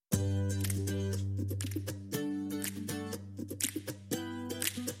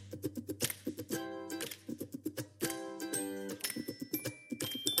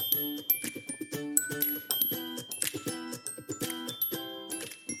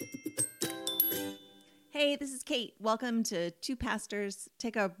Hey, this is Kate. Welcome to Two Pastors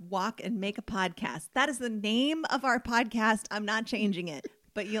Take a Walk and Make a Podcast. That is the name of our podcast. I'm not changing it.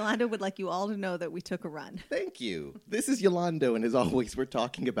 But Eulando would like you all to know that we took a run. Thank you. This is Eulando, and as always, we're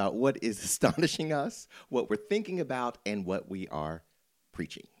talking about what is astonishing us, what we're thinking about, and what we are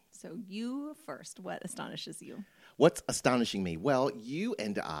preaching. So you first, what astonishes you? What's astonishing me? Well, you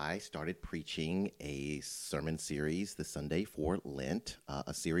and I started preaching a sermon series this Sunday for Lent,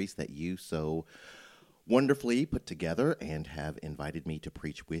 a series that you so wonderfully put together and have invited me to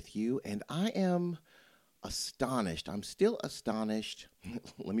preach with you. And I am astonished. I'm still astonished.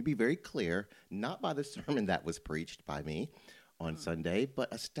 Let me be very clear, not by the sermon that was preached by me on Sunday,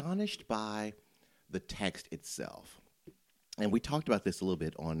 but astonished by the text itself. And we talked about this a little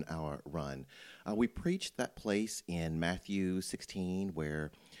bit on our run. We preached that place in Matthew 16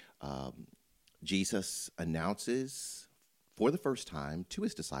 where Jesus announces for the first time to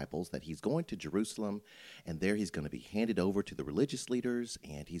his disciples that he's going to Jerusalem, and there he's going to be handed over to the religious leaders,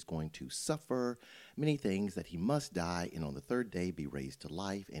 and he's going to suffer many things, that he must die and on the third day be raised to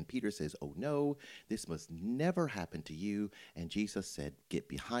life. And Peter says, "Oh no, this must never happen to you." And Jesus said, "Get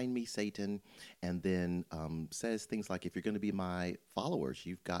behind me, Satan." And then says things like, if you're going to be my followers,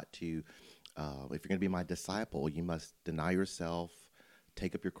 you've got to, if you're going to be my disciple, you must deny yourself,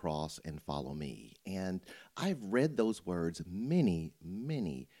 take up your cross, and follow me. And I've read those words many,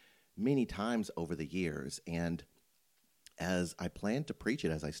 many, many times over the years. And as I planned to preach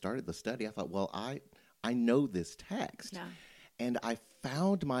it, as I started the study, I thought, well, I know this text. Yeah. And I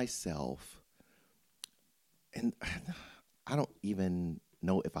found myself, and I don't even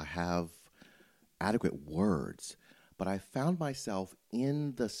know if I have adequate words, but I found myself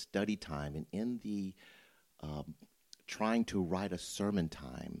in the study time and in the trying to write a sermon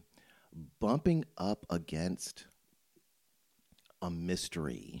time, bumping up against a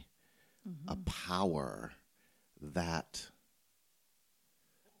mystery, a power that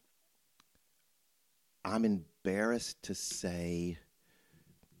I'm embarrassed to say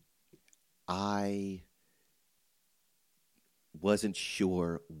I wasn't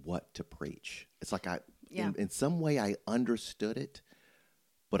sure what to preach. It's like in some way I understood it,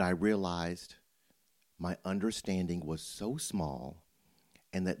 but I realized my understanding was so small,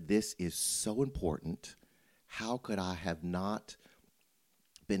 and that this is so important. How could I have not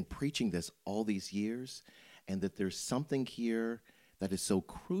been preaching this all these years? And that there's something here that is so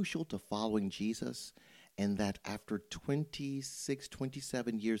crucial to following Jesus, and that after 26,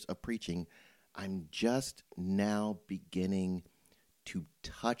 27 years of preaching, I'm just now beginning to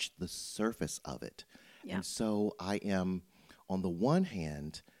touch the surface of it. Yeah. And so I am, on the one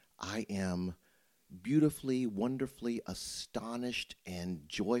hand, I am beautifully, wonderfully astonished and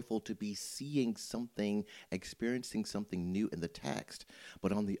joyful to be seeing something, experiencing something new in the text.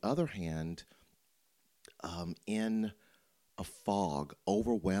 But on the other hand, in a fog,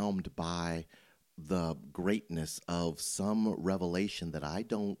 overwhelmed by the greatness of some revelation that I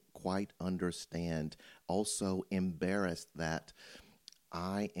don't quite understand, also embarrassed that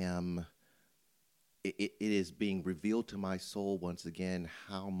it is being revealed to my soul once again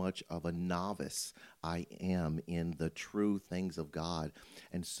how much of a novice I am in the true things of God.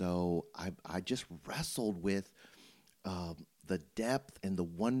 And so I just wrestled with the depth and the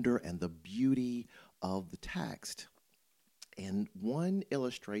wonder and the beauty of the text. And one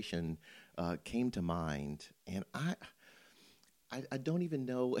illustration came to mind, and I don't even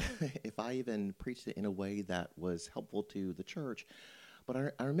know if I even preached it in a way that was helpful to the church.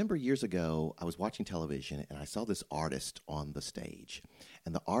 But I remember years ago, I was watching television, and I saw this artist on the stage.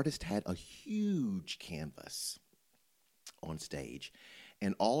 And the artist had a huge canvas on stage,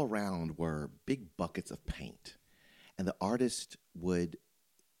 and all around were big buckets of paint. And the artist would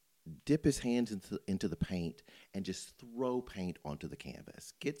dip his hands into the paint and just throw paint onto the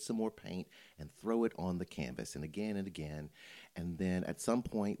canvas, get some more paint and throw it on the canvas, and again and again. And then at some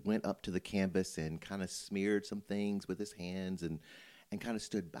point went up to the canvas and kind of smeared some things with his hands and kind of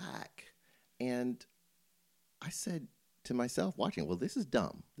stood back. And I said to myself watching, well, this is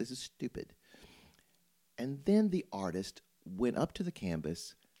dumb. This is stupid. And then the artist went up to the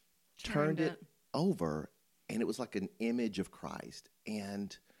canvas, turned it over, and it was like an image of Christ.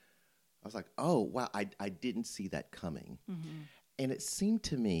 And I was like, oh, wow, I didn't see that coming. Mm-hmm. And it seems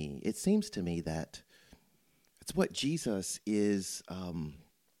to me that it's what Jesus is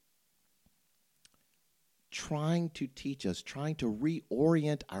trying to teach us, trying to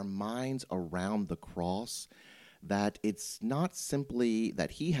reorient our minds around the cross, that it's not simply that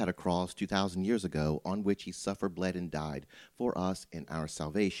he had a cross 2,000 years ago on which he suffered, bled, and died for us in our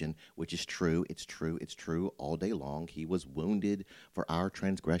salvation, which is true. It's true. It's true all day long. He was wounded for our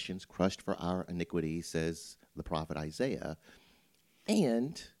transgressions, crushed for our iniquities, says the prophet Isaiah.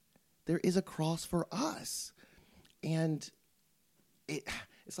 And there is a cross for us. And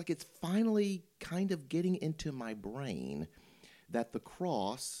it's like it's finally kind of getting into my brain that the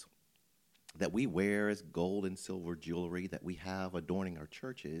cross that we wear as gold and silver jewelry that we have adorning our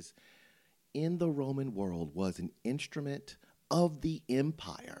churches in the Roman world was an instrument of the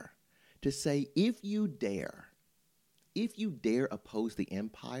empire to say, if you dare oppose the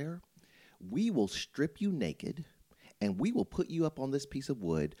empire, we will strip you naked and we will put you up on this piece of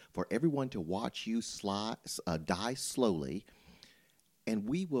wood for everyone to watch you die slowly, and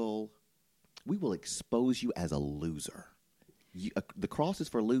we will expose you as a loser. The cross is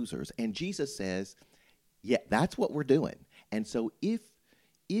for losers, and Jesus says, yeah, that's what we're doing. And so if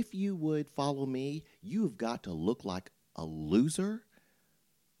you would follow me, you've got to look like a loser,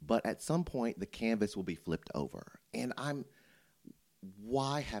 but at some point the canvas will be flipped over. And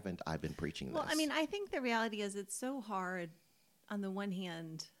why haven't I been preaching this? Well, I mean, I think the reality is it's so hard. On the one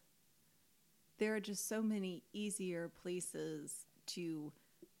hand, there are just so many easier places to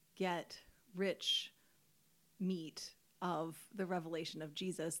get rich meat of the revelation of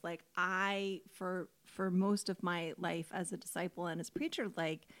Jesus. Like for most of my life as a disciple and as preacher,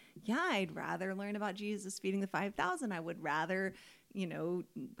 like, yeah, I'd rather learn about Jesus feeding the 5,000. I would rather,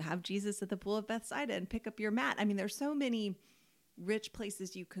 have Jesus at the pool of Bethsaida and pick up your mat. I mean, there's so many rich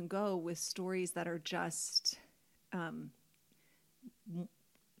places you can go with stories that are just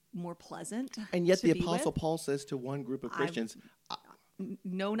more pleasant. And yet the Apostle Paul says to one group of Christians,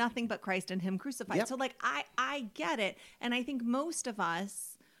 know nothing but Christ and him crucified. Yep. So like, I get it. And I think most of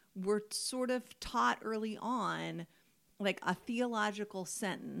us were sort of taught early on, like a theological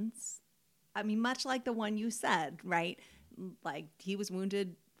sentence. I mean, much like the one you said, right? Like he was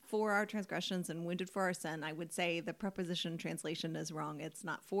wounded for our transgressions and wounded for our sin. I would say the preposition translation is wrong. It's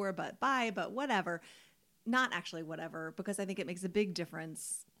not for, but by, but whatever. Not actually whatever, because I think it makes a big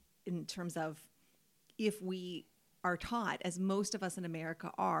difference in terms of if we are taught, as most of us in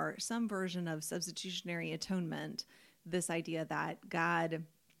America are, some version of substitutionary atonement, this idea that God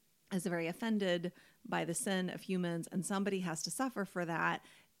is very offended by the sin of humans and somebody has to suffer for that.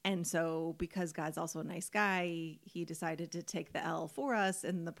 And so because God's also a nice guy, he decided to take the L for us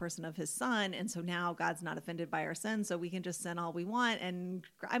in the person of his son. And so now God's not offended by our sin, so we can just sin all we want. And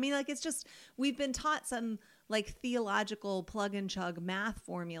I mean, like, it's just, we've been taught some like theological plug and chug math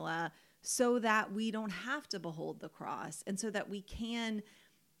formula so that we don't have to behold the cross, and so that we can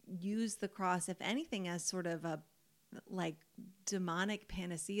use the cross, if anything, as sort of a like demonic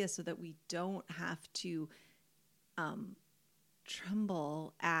panacea, so that we don't have to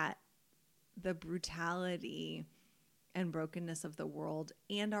tremble at the brutality and brokenness of the world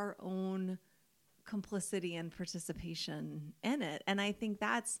and our own complicity and participation in it. And I think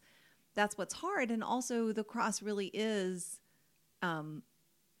that's what's hard. And also the cross really is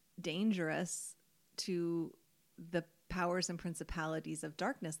dangerous to the powers and principalities of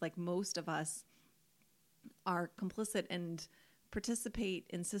darkness. Like most of us are complicit and participate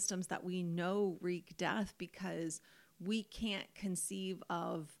in systems that we know wreak death because we can't conceive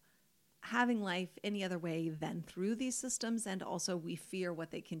of having life any other way than through these systems. And also we fear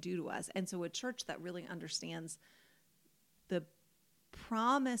what they can do to us. And so a church that really understands the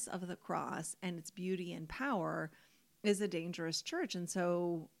promise of the cross and its beauty and power is a dangerous church. And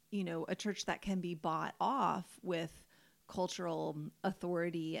so, a church that can be bought off with cultural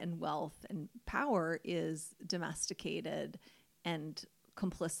authority and wealth and power is domesticated and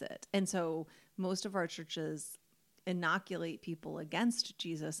complicit. And so most of our churches inoculate people against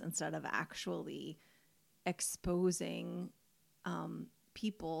Jesus instead of actually exposing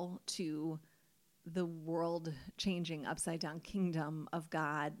people to the world-changing upside-down kingdom of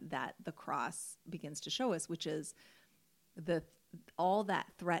God that the cross begins to show us, which is all that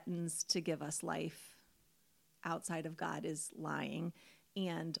threatens to give us life outside of God is lying,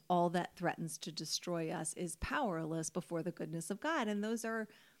 and all that threatens to destroy us is powerless before the goodness of God. And those are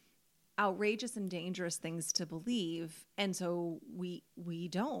outrageous and dangerous things to believe. And so we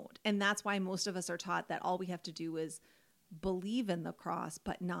don't. And that's why most of us are taught that all we have to do is believe in the cross,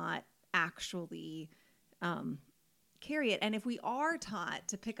 but not actually carry it. And if we are taught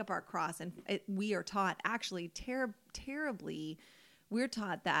to pick up our cross, and we are taught actually terribly, we're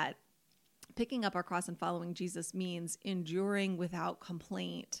taught that picking up our cross and following Jesus means enduring without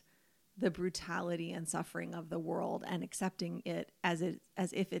complaint the brutality and suffering of the world and accepting it as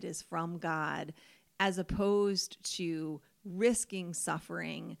if it is from God, as opposed to risking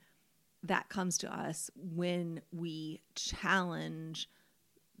suffering that comes to us when we challenge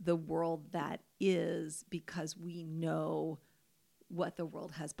the world that is, because we know what the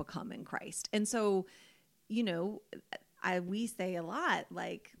world has become in Christ. And so, you know, we say a lot,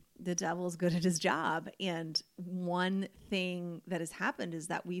 like, the devil's good at his job. And one thing that has happened is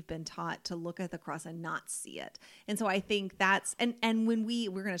that we've been taught to look at the cross and not see it. And so I think that's, and when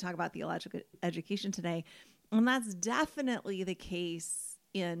we're going to talk about theological education today, and that's definitely the case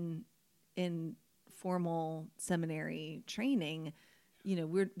in formal seminary training. You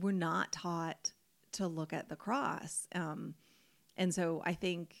know, we're not taught to look at the cross. And so I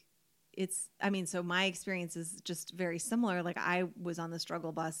think so my experience is just very similar. Like, I was on the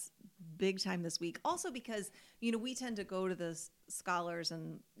struggle bus big time this week, also because, you know, we tend to go to the scholars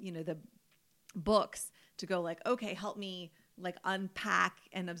and, you know, the books to go like, okay, help me like unpack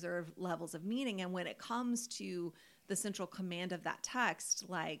and observe levels of meaning. And when it comes to the central command of that text,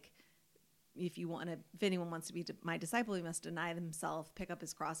 like, if anyone wants to be my disciple, he must deny himself, pick up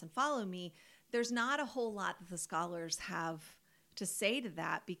his cross, and follow me. There's not a whole lot that the scholars have to say to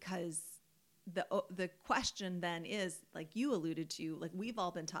that, because the question then is, like you alluded to, like we've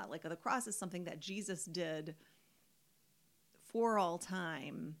all been taught, like the cross is something that Jesus did for all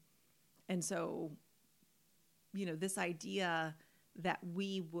time. And so, you know, this idea that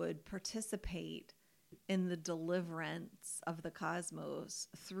we would participate in the deliverance of the cosmos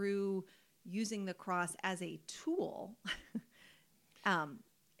through using the cross as a tool,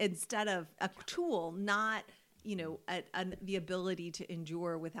 instead of a tool, not, you know, the ability to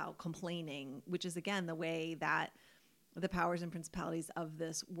endure without complaining, which is, again, the way that the powers and principalities of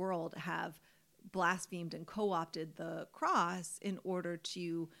this world have blasphemed and co-opted the cross in order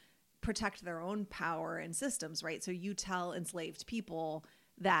to protect their own power and systems, right? So you tell enslaved people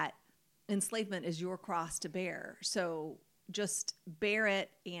that enslavement is your cross to bear. So just bear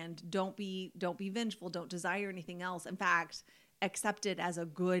it and don't be vengeful, don't desire anything else. In fact, accept it as a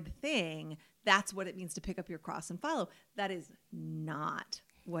good thing. That's what it means to pick up your cross and follow. That is not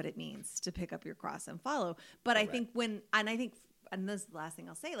what it means to pick up your cross and follow. But correct. And this is the last thing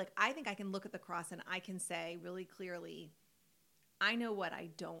I'll say, like, I think I can look at the cross and I can say really clearly, I know what I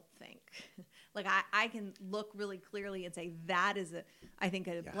don't think. Like, I can look really clearly and say that is I think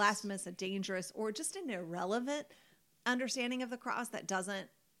a yes. blasphemous, a dangerous, or just an irrelevant understanding of the cross that doesn't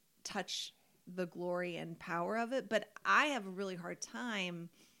touch the glory and power of it. But I have a really hard time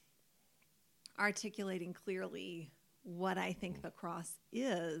articulating clearly what I think the cross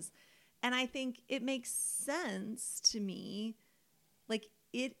is. And I think it makes sense to me, like,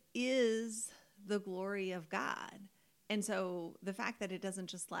 it is the glory of God. And so the fact that it doesn't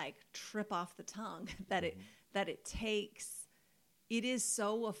just like trip off the tongue, that it takes, it is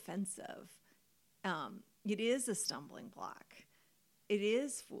so offensive. It is a stumbling block. It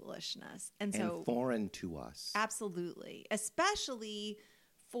is foolishness. And so foreign to us. Absolutely. Especially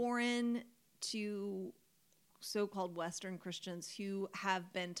foreign to so-called Western Christians who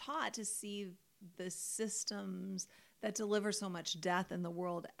have been taught to see the systems that deliver so much death in the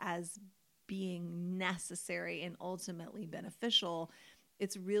world as being necessary and ultimately beneficial.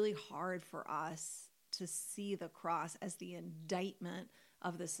 It's really hard for us to see the cross as the indictment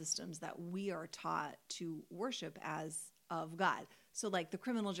of the systems that we are taught to worship as of God. So like the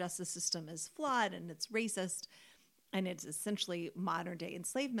criminal justice system is flawed and it's racist and it's essentially modern day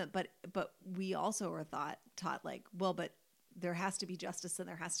enslavement, but we also are taught like, well, but there has to be justice and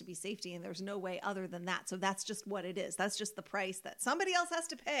there has to be safety and there's no way other than that. So that's just what it is. That's just the price that somebody else has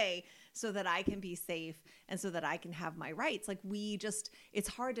to pay so that I can be safe and so that I can have my rights. Like it's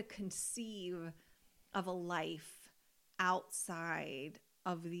hard to conceive of a life outside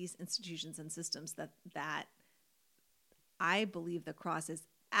of these institutions and systems that I believe the cross is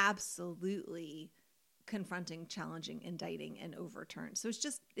absolutely confronting, challenging, indicting, and overturned. So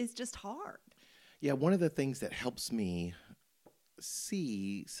it's just hard. Yeah, one of the things that helps me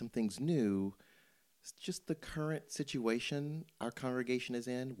see some things new is just the current situation our congregation is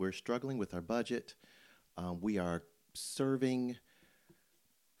in. We're struggling with our budget. We are serving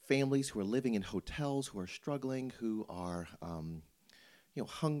families who are living in hotels, who are struggling, who are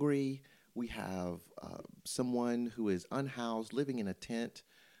hungry. We have someone who is unhoused, living in a tent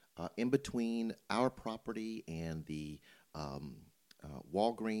in between our property and the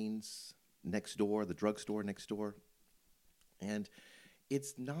Walgreens next door, the drugstore next door. And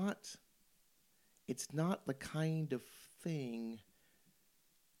it's not the kind of thing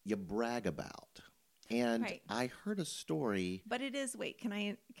you brag about. And Right. I heard a story. But it is, wait, can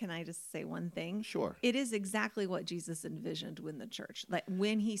I just say one thing? Sure. It is exactly what Jesus envisioned when the church, like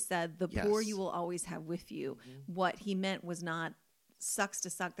when he said, the poor you Yes. will always have with you. What he meant was not sucks to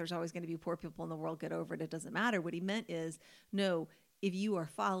suck. There's always going to be poor people in the world. Get over it. It doesn't matter. What he meant is, no, if you are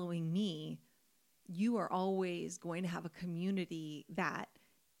following me, you are always going to have a community that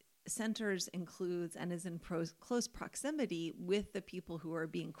centers, includes, and is in close proximity with the people who are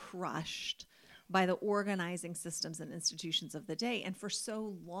being crushed by the organizing systems and institutions of the day. And for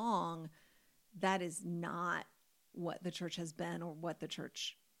so long, that is not what the church has been or what the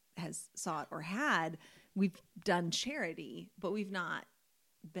church has sought or had. We've done charity, but we've not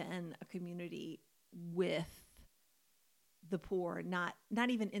been a community with the poor, not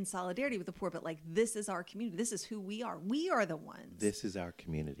even in solidarity with the poor, but like, this is our community. This is who we are. We are the ones. This is our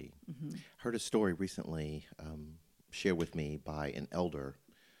community. Heard a story recently shared with me by an elder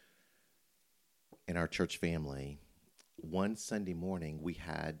in our church family. One Sunday morning, we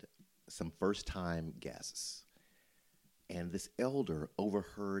had some first-time guests, and this elder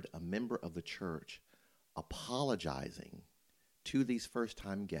overheard a member of the church apologizing to these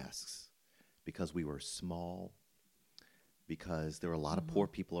first-time guests because we were small, because there were a lot of poor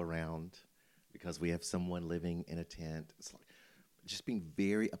people around, because we have someone living in a tent. It's like just being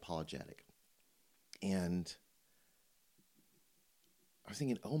very apologetic. And I was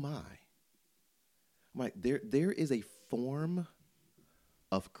thinking, oh my. I'm like, there is a form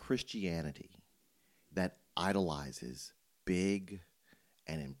of Christianity that idolizes big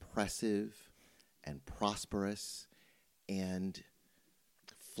and impressive and prosperous and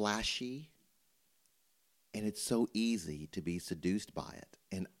flashy. And it's so easy to be seduced by it.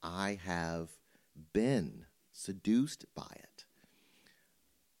 And I have been seduced by it.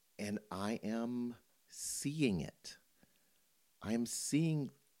 And I am seeing it. I am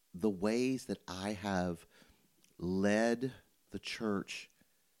seeing the ways that I have led the church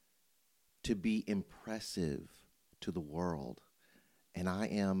to be impressive to the world. And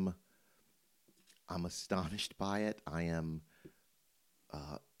I'm astonished by it. I am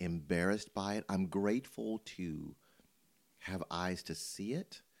embarrassed by it. I'm grateful to have eyes to see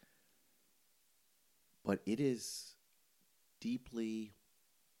it, but it is deeply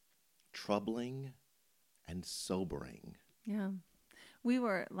troubling and sobering. Yeah. We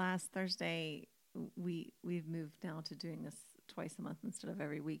were last Thursday, we've moved now to doing this twice a month instead of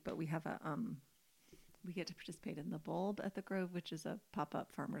every week, but we have we get to participate in the Bulb at the Grove, which is a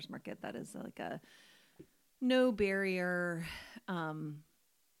pop-up farmers market that is like a no barrier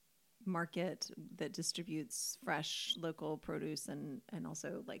market that distributes fresh local produce and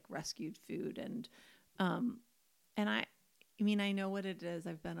also like rescued food. And I mean, I know what it is.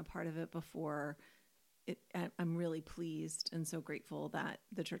 I've been a part of it before. I'm really pleased and so grateful that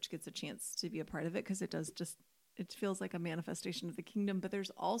the church gets a chance to be a part of it, because it feels like a manifestation of the kingdom. But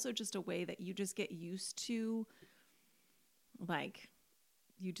there's also just a way that you just get used to, like,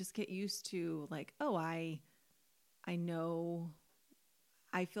 oh, I know,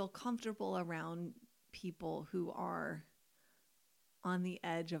 I feel comfortable around people who are on the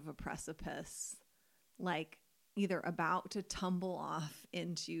edge of a precipice, like either about to tumble off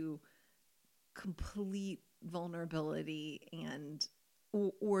into complete vulnerability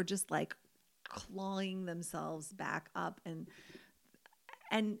or just like clawing themselves back up, and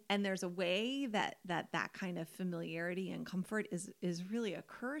there's a way that kind of familiarity and comfort is really a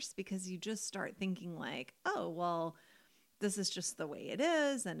curse, because you just start thinking like, oh, well, this is just the way it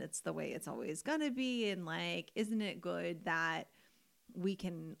is, and it's the way it's always going to be, and like, isn't it good that we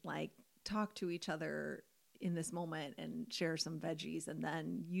can like talk to each other in this moment and share some veggies, and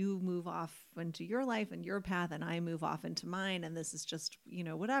then you move off into your life and your path, and I move off into mine, and this is just,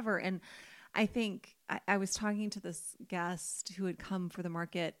 whatever. And I think I was talking to this guest who had come for the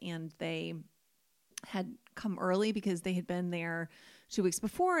market, and they had come early because they had been there 2 weeks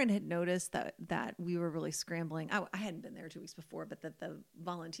before and had noticed that we were really scrambling. I hadn't been there 2 weeks before, but that the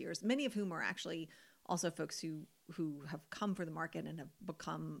volunteers, many of whom are actually also folks who have come for the market and have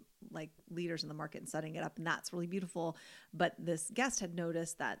become like leaders in the market and setting it up. And that's really beautiful. But this guest had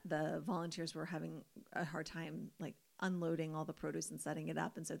noticed that the volunteers were having a hard time like unloading all the produce and setting it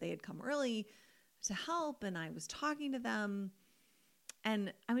up. And so they had come early to help. And I was talking to them.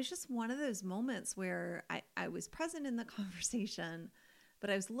 And I was just one of those moments where I was present in the conversation, but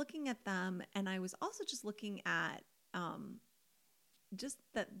I was looking at them, and I was also just looking at just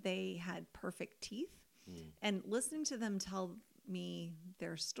that they had perfect teeth, and listening to them tell me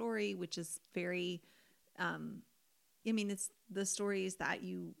their story, which is very, it's the stories that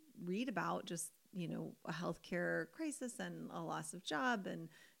you read about, just, a healthcare crisis and a loss of job and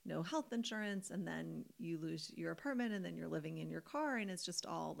no health insurance, and then you lose your apartment, and then you're living in your car, and it's just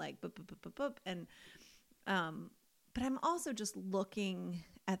all like boop, boop, boop, boop, boop. And but I'm also just looking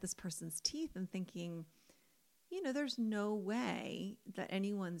at this person's teeth and thinking, there's no way that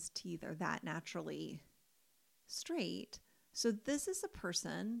anyone's teeth are that naturally straight. So this is a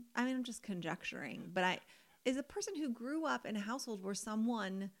person, I mean, I'm just conjecturing, but is a person who grew up in a household where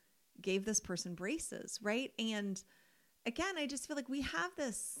someone gave this person braces, right? And again, I just feel like we have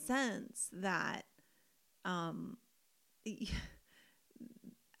this sense that, I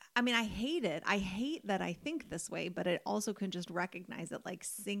mean, I hate it. I hate that I think this way, but it also can just recognize it like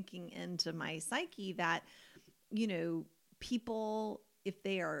sinking into my psyche that, people, if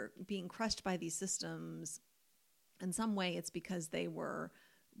they are being crushed by these systems, in some way it's because they were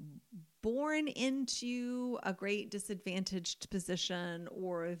born into a great disadvantaged position,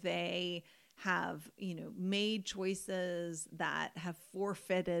 or they have, made choices that have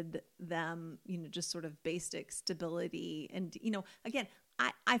forfeited them, just sort of basic stability. And, again,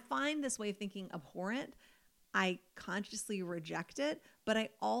 I find this way of thinking abhorrent. I consciously reject it, but I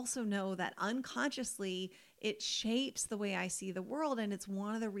also know that unconsciously it shapes the way I see the world. And it's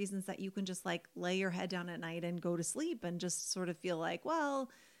one of the reasons that you can just like lay your head down at night and go to sleep and just sort of feel like,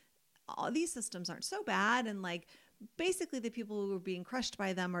 well, all these systems aren't so bad. And like, basically the people who are being crushed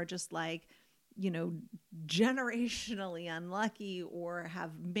by them are just like, generationally unlucky, or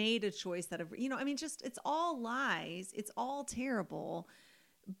have made a choice that have, I mean, just, it's all lies. It's all terrible.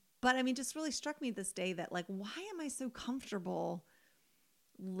 But I mean, just really struck me this day that like, why am I so comfortable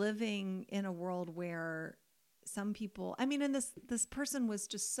living in a world where some people, I mean, and this person was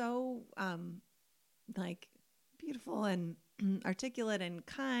just so like beautiful and articulate and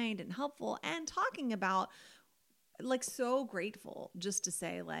kind and helpful, and talking about like so grateful just to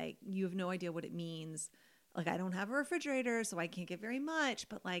say like, you have no idea what it means. Like, I don't have a refrigerator, so I can't get very much,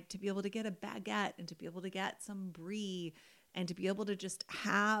 but like to be able to get a baguette and to be able to get some brie and to be able to just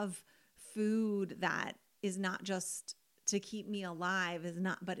have food that is not just to keep me alive,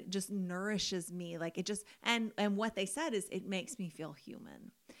 but it just nourishes me. Like it just, and what they said is it makes me feel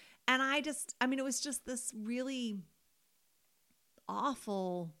human. And I mean, it was just this really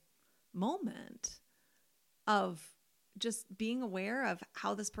awful moment of just being aware of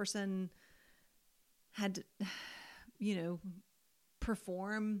how this person had,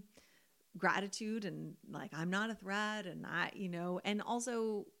 perform gratitude and like, I'm not a threat. And and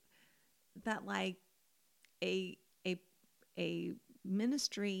also that like a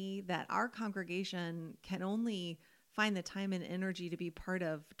ministry that our congregation can only find the time and energy to be part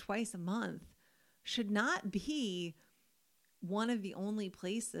of twice a month should not be one of the only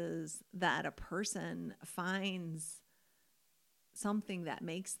places that a person finds something that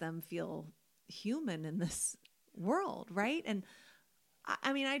makes them feel human in this world, right? And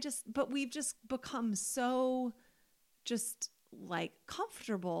I mean, but we've just become so just like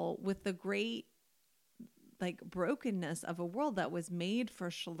comfortable with the great like brokenness of a world that was made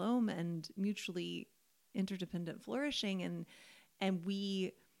for shalom and mutually interdependent flourishing. And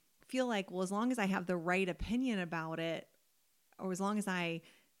we feel like, well, as long as I have the right opinion about it, or as long as I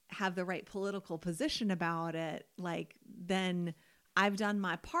have the right political position about it, like then I've done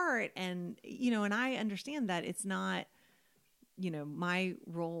my part. And, and I understand that it's not, my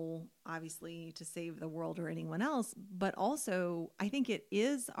role, obviously, to save the world or anyone else, but also I think it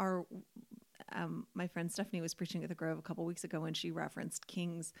is our, my friend Stephanie was preaching at the Grove a couple weeks ago, and she referenced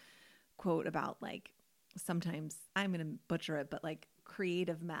King's quote about like, sometimes I'm going to butcher it, but like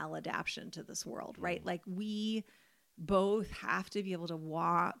creative maladaptation to this world, right? Like we both have to be able to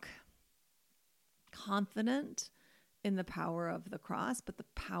walk confident in the power of the cross, but the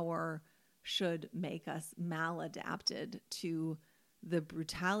power should make us maladapted to the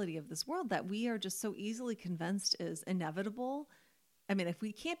brutality of this world that we are just so easily convinced is inevitable. I mean, if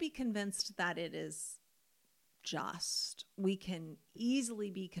we can't be convinced that it is just, we can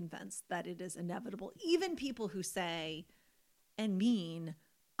easily be convinced that it is inevitable. Even people who say and mean,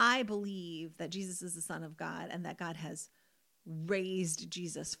 I believe that Jesus is the Son of God and that God has raised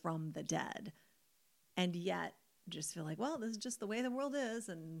Jesus from the dead, and yet just feel like, well, this is just the way the world is,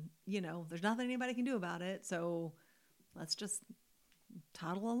 and there's nothing anybody can do about it, so let's just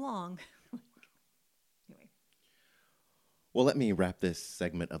toddle along. Anyway. Well, let me wrap this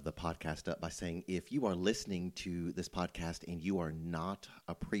segment of the podcast up by saying, if you are listening to this podcast and you are not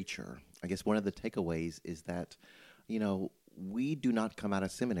a preacher, I guess one of the takeaways is that, we do not come out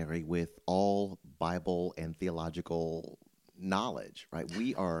of seminary with all Bible and theological knowledge, right?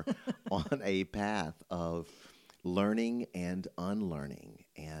 We are on a path of learning and unlearning.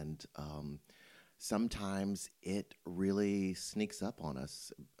 And sometimes it really sneaks up on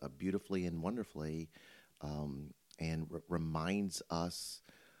us beautifully and wonderfully, and reminds us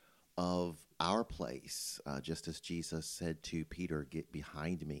of our place, just as Jesus said to Peter, "Get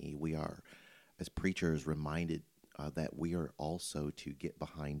behind me." We are, as preachers, reminded that we are also to get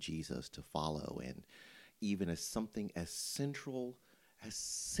behind Jesus, to follow, and even as something as central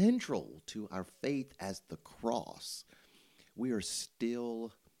to our faith as the cross, we are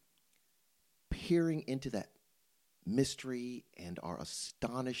still peering into that mystery and are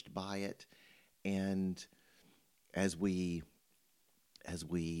astonished by it. And as we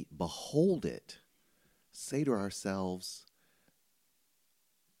behold it, say to ourselves,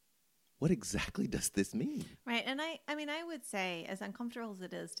 what exactly does this mean? Right. And I mean, I would say, as uncomfortable as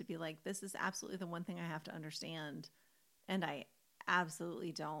it is to be like, this is absolutely the one thing I have to understand, and I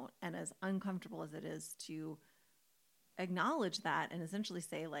absolutely don't. And as uncomfortable as it is to acknowledge that and essentially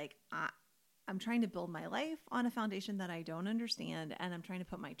say, like, I'm trying to build my life on a foundation that I don't understand, and I'm trying to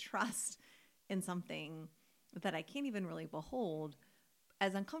put my trust in something that I can't even really behold.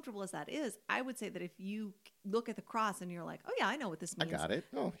 As uncomfortable as that is, I would say that if you look at the cross and you're like, oh yeah, I know what this means. I got it.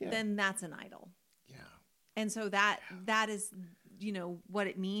 Oh yeah. Then that's an idol. Yeah. And so that is, what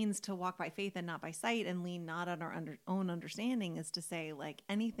it means to walk by faith and not by sight, and lean not on our own understanding, is to say, like,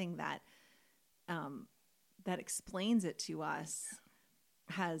 anything that that explains it to us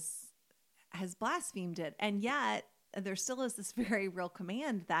has blasphemed it. And yet there still is this very real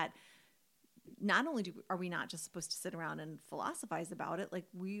command that not only are we not just supposed to sit around and philosophize about it, like,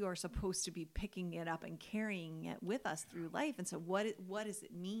 we are supposed to be picking it up and carrying it with us through life. And so what does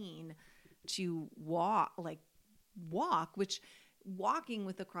it mean to walk, which walking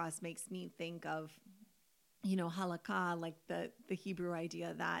with the cross makes me think of, halakha, like the Hebrew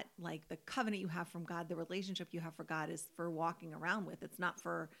idea that, like, the covenant you have from God, the relationship you have for God is for walking around with. It's not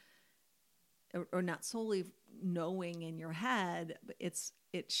for, or not solely knowing in your head, but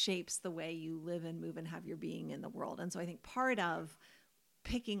it shapes the way you live and move and have your being in the world. And so I think part of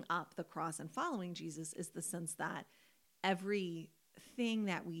picking up the cross and following Jesus is the sense that everything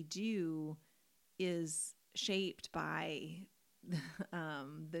that we do is shaped by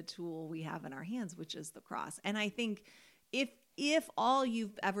the tool we have in our hands, which is the cross. And I think if all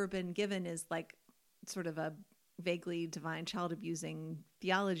you've ever been given is, like, sort of a vaguely divine child abusing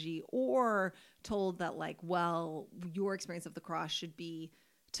theology, or told that, like, well, your experience of the cross should be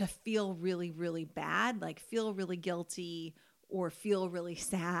to feel really, really bad, like feel really guilty, or feel really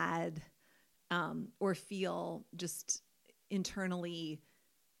sad, or feel just internally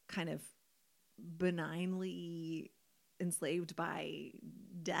kind of benignly enslaved by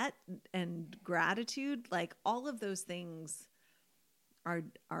debt and gratitude, like, all of those things are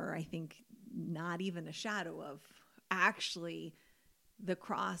I think not even a shadow of actually the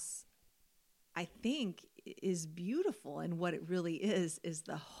cross. I think is beautiful, and what it really is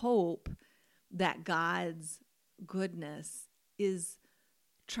the hope that God's goodness is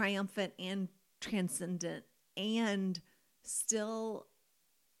triumphant and transcendent and still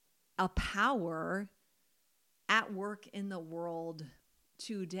a power at work in the world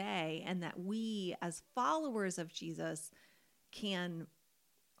today, and that we as followers of Jesus can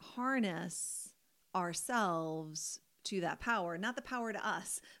harness ourselves to that power, not the power to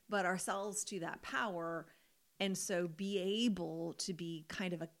us, but ourselves to that power. And so be able to be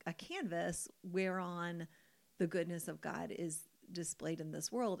kind of a canvas whereon the goodness of God is displayed in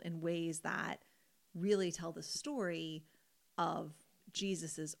this world in ways that really tell the story of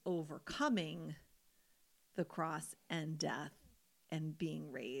Jesus's overcoming the cross and death and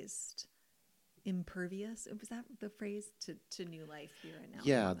being raised impervious. Was that the phrase? To new life here and now.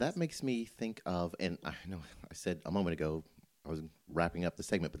 Yeah, that makes me think of, and I know I said a moment ago I was wrapping up the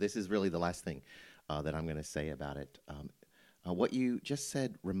segment, but this is really the last thing that I'm going to say about it. What you just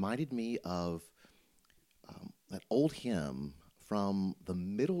said reminded me of that old hymn from the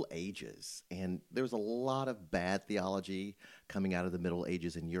Middle Ages. And there was a lot of bad theology coming out of the Middle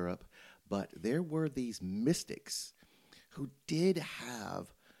Ages in Europe, but there were these mystics who did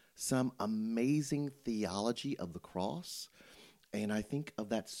have some amazing theology of the cross. And I think of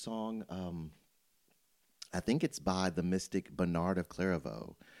that song, I think it's by the mystic Bernard of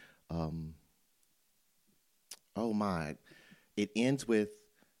Clairvaux. It ends with,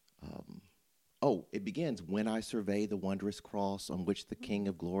 it begins, when I survey the wondrous cross on which the King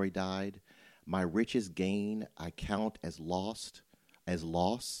of glory died, my richest gain I count as loss,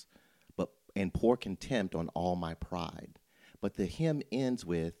 and pour contempt on all my pride. But the hymn ends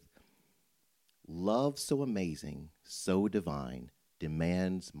with, love so amazing, so divine,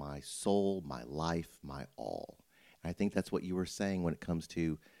 demands my soul, my life, my all. And I think that's what you were saying when it comes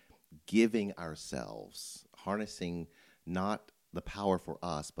to giving ourselves, harnessing not the power for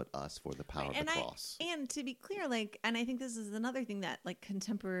us, but us for the power of the cross. And to be clear, and I think this is another thing that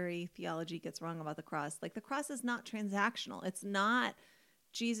contemporary theology gets wrong about the cross. The cross is not transactional. It's not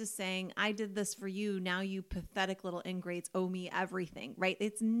Jesus saying, I did this for you. Now you pathetic little ingrates owe me everything, right?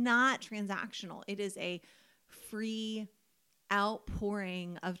 It's not transactional. It is a free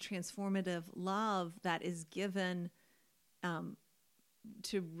outpouring of transformative love that is given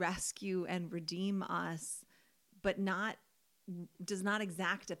to rescue and redeem us, but does not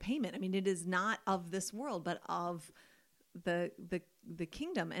exact a payment. I mean, it is not of this world, but of the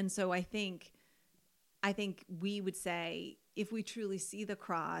kingdom. And so I think we would say, if we truly see the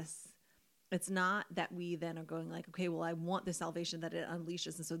cross, it's not that we then are going okay, well, I want the salvation that it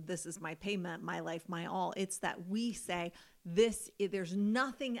unleashes, and so this is my payment, my life, my all. It's that we say, there's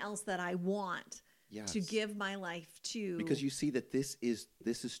nothing else that I want to give my life to. Because you see that this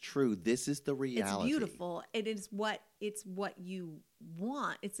is true. This is the reality. It's beautiful. It's what you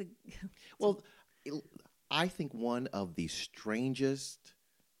want. I think one of the strangest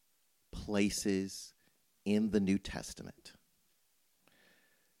places in the New Testament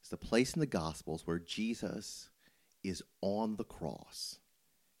is the place in the Gospels where Jesus is on the cross.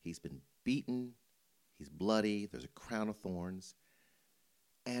 He's been beaten. He's bloody. There's a crown of thorns.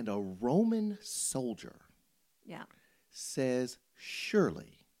 And a Roman soldier says,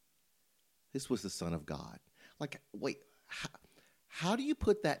 surely this was the Son of God. Wait, how do you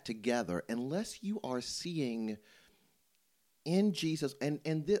put that together unless you are seeing in Jesus?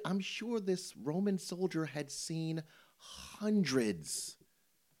 I'm sure this Roman soldier had seen hundreds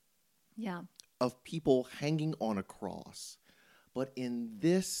of people hanging on a cross. But in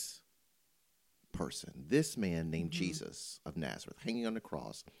this person, this man named Jesus of Nazareth, hanging on the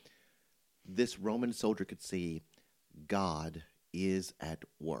cross, this Roman soldier could see God is at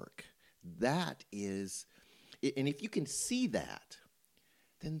work. That is, and if you can see that,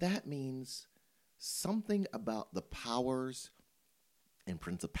 then that means something about the powers and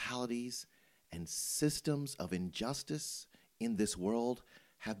principalities and systems of injustice in this world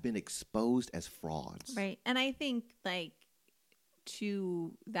have been exposed as frauds. Right. And I think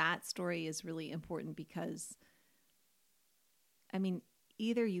to that story is really important because, I mean,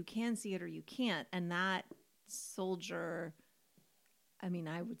 either you can see it or you can't. And that soldier, I mean,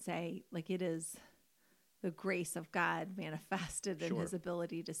 I would say it is the grace of God manifested in his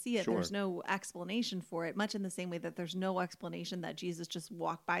ability to see it. There's no explanation for it, much in the same way that there's no explanation that Jesus just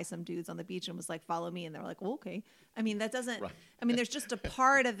walked by some dudes on the beach and was like, follow me. And they're like, well, okay. I mean, that doesn't, I mean, there's just a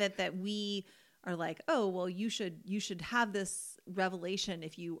part of it that we are like, oh, well, you should have this revelation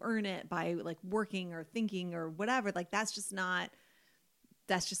if you earn it by working or thinking or whatever. That's just not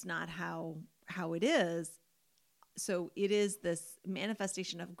how it is. So it is this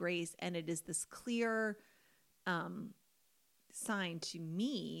manifestation of grace, and it is this clear sign to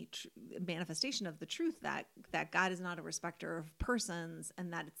me, manifestation of the truth that God is not a respecter of persons,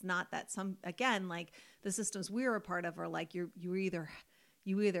 and that it's not that the systems we're a part of are you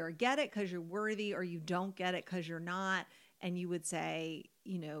either get it because you're worthy or you don't get it because you're not. And you would say,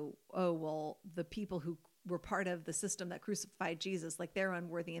 oh, well, the people who were part of the system that crucified Jesus, they're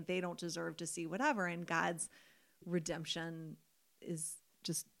unworthy and they don't deserve to see whatever. And God's redemption is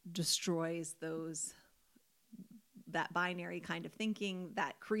just destroys that binary kind of thinking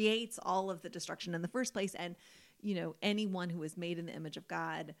that creates all of the destruction in the first place. And, anyone who is made in the image of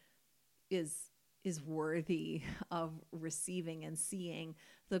God is worthy of receiving and seeing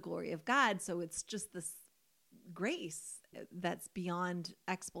the glory of God. So it's just this grace that's beyond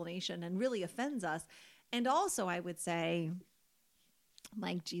explanation and really offends us. And also, I would say,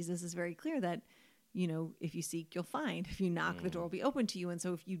 Jesus is very clear that, if you seek, you'll find. If you knock, the door will be open to you. And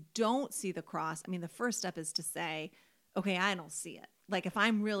so if you don't see the cross, I mean, the first step is to say, okay, I don't see it. If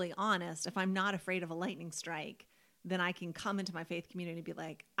I'm really honest, if I'm not afraid of a lightning strike, then I can come into my faith community and be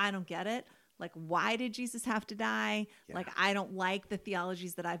like, I don't get it. Why did Jesus have to die? Yeah. I don't like the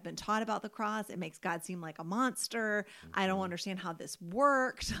theologies that I've been taught about the cross. It makes God seem like a monster. I don't understand how this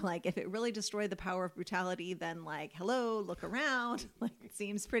worked. If it really destroyed the power of brutality, then hello, look around. It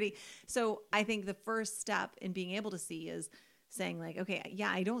seems pretty. So I think the first step in being able to see is saying okay,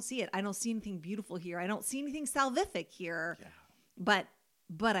 yeah, I don't see it. I don't see anything beautiful here. I don't see anything salvific here, but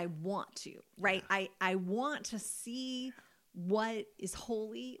I want to, right? Yeah. I want to see what is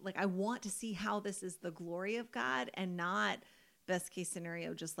holy. I want to see how this is the glory of God and not best case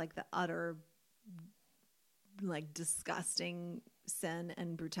scenario, just the utter disgusting sin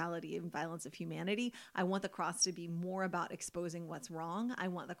and brutality and violence of humanity. I want the cross to be more about exposing what's wrong. I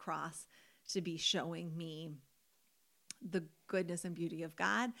want the cross to be showing me the goodness and beauty of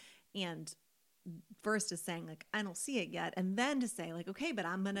God. And first is saying like, I don't see it yet. And then to say like, okay, but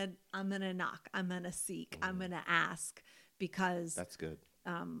I'm going to knock, I'm going to seek, I'm going to ask, because That's good.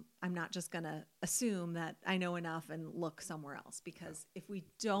 I'm not just going to assume that I know enough and look somewhere else. Because if we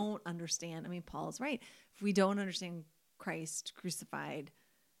don't understand, I mean, Paul is right. If we don't understand Christ crucified,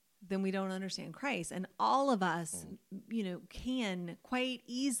 then we don't understand Christ. And all of us, can quite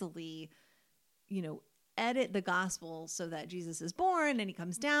easily, edit the gospel so that Jesus is born and he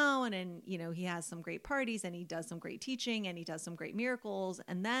comes down and, he has some great parties and he does some great teaching and he does some great miracles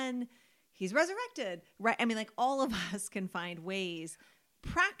and then he's resurrected, right? I mean, like all of us can find ways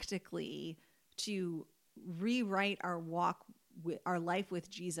practically to rewrite our walk with our life with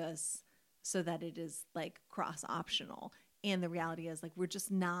Jesus so that it is like cross optional. And the reality is like, we're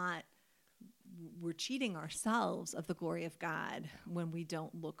cheating ourselves of the glory of God when we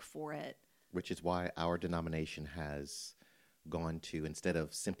don't look for it. Which is why our denomination has gone to, instead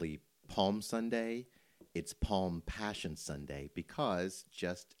of simply Palm Sunday, it's Palm Passion Sunday, because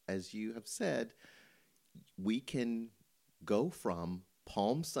just as you have said, we can go from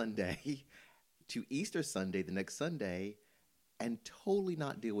Palm Sunday to Easter Sunday the next Sunday and totally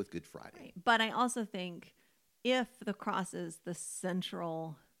not deal with Good Friday. Right. But I also think if the cross is the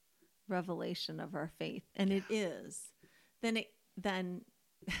central revelation of our faith, and it is, then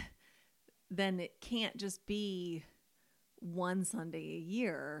it can't just be one Sunday a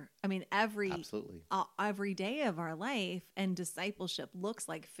year. I mean, every day of our life and discipleship looks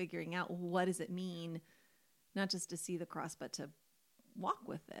like figuring out what does it mean, not just to see the cross, but to walk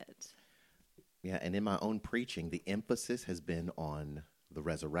with it. Yeah, and in my own preaching, the emphasis has been on the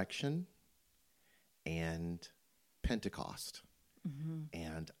resurrection and Pentecost. Mm-hmm.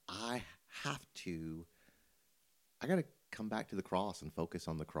 And I got to come back to the cross and focus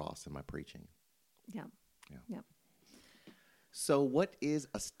on the cross in my preaching. Yeah. So what is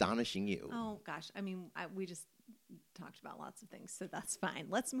astonishing you? Oh, gosh. I mean, we just talked about lots of things, so that's fine.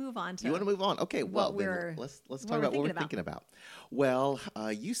 Let's move on to... You want to move on? Okay, well, then let's talk about what we're thinking about. Well,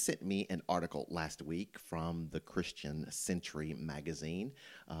 you sent me an article last week from the Christian Century magazine.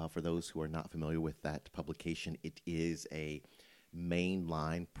 For those who are not familiar with that publication, it is a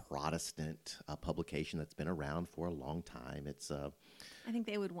mainline Protestant publication that's been around for a long time. It's I think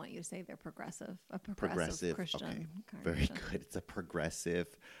they would want you to say they're progressive Christian. Okay, very good. It's a progressive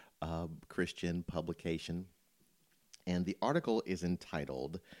Christian publication. And the article is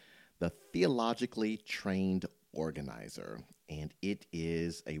entitled The Theologically Trained Organizer. And it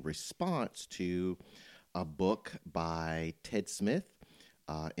is a response to a book by Ted Smith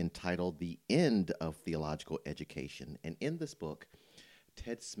entitled The End of Theological Education. And in this book,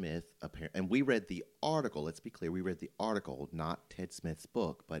 Ted Smith, and we read the article, let's be clear, we read the article, not Ted Smith's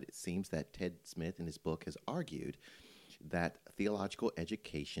book, but it seems that Ted Smith in his book has argued that theological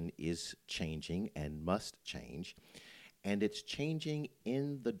education is changing and must change, and it's changing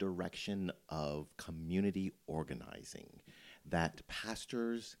in the direction of community organizing, that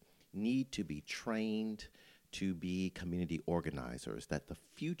pastors need to be trained to be community organizers, that the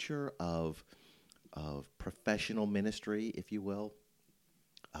future of professional ministry, if you will,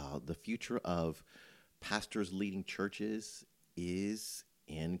 the future of pastors leading churches is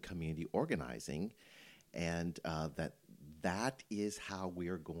in community organizing, and that is how we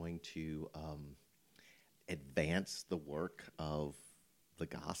are going to advance the work of the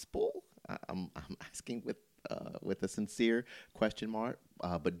gospel. I'm asking with a sincere question mark,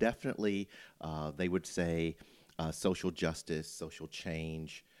 but definitely they would say social justice, social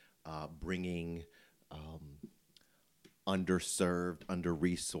change, bringing underserved,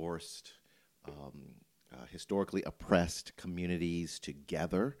 under-resourced, historically oppressed communities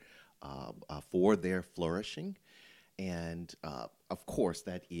together for their flourishing. And of course,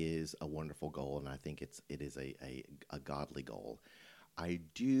 that is a wonderful goal, and I think it is a godly goal. I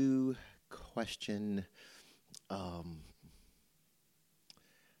do question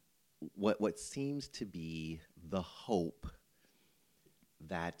what seems to be the hope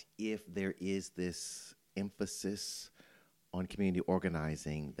that if there is this emphasis on community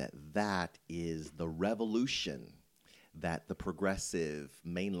organizing, that is the revolution that the progressive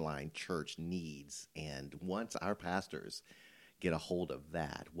mainline church needs. And once our pastors get a hold of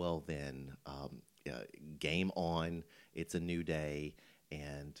that, well then, game on, it's a new day,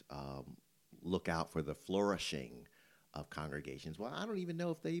 and look out for the flourishing of congregations. Well, I don't even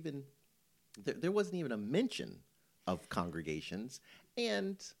know if there wasn't even a mention of congregations.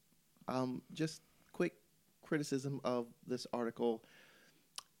 And just quick criticism of this article,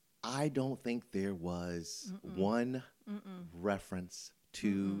 I don't think there was one reference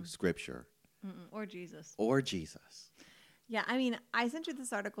to Scripture. Or Jesus. Or Jesus. Yeah, I mean, I sent you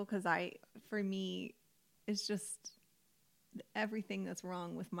this article because for me, it's just everything that's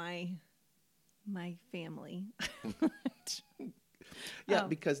wrong with my family. Yeah,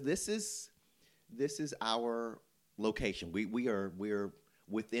 because this is our location. We're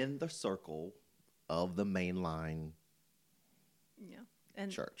within the circle of the mainline Yeah.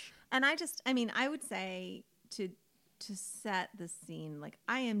 And church. and I mean, I would say to set the scene, like,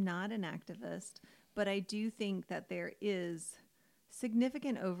 I am not an activist, but I do think that there is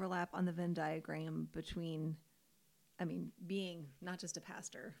significant overlap on the Venn diagram between, I mean, being not just a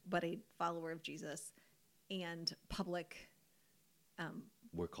pastor, but a follower of Jesus and public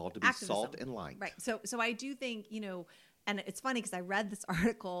We're called to be activism. salt and light. Right. So I do think, and it's funny because I read this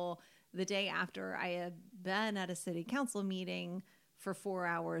article the day after I had been at a city council meeting for 4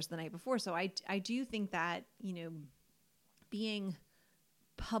 hours the night before. So I do think that, being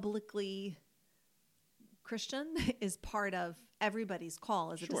publicly Christian is part of everybody's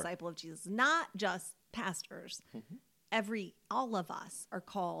call as a disciple of Jesus, not just pastors. All of us are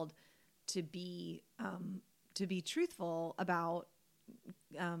called to be truthful about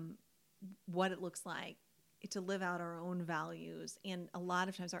what it looks like to live out our own values. And a lot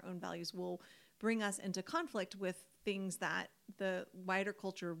of times our own values will bring us into conflict with things that the wider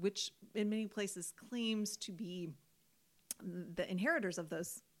culture, which in many places claims to be the inheritors of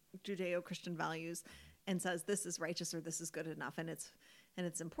those Judeo-Christian values, and says this is righteous or this is good enough. And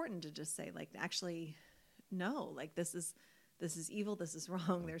it's important to just say, like, actually, no, like, this is evil, this is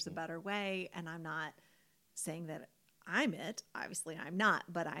wrong, there's a better way. And I'm not saying that I'm it. Obviously I'm not,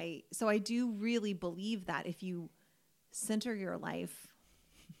 but I do really believe that if you center your life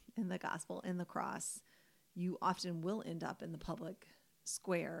in the gospel, in the cross, you often will end up in the public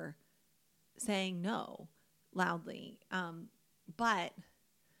square saying no loudly. But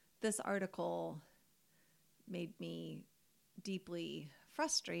this article made me deeply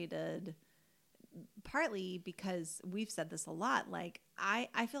frustrated, partly because we've said this a lot. Like,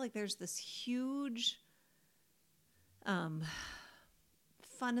 I feel like there's this huge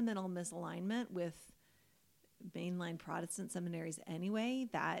fundamental misalignment with mainline Protestant seminaries anyway,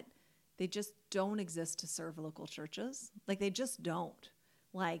 that they just don't exist to serve local churches. Like, they just don't.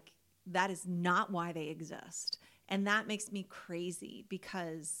 Like, that is not why they exist. And that makes me crazy,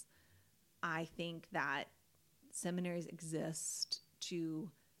 because I think that seminaries exist to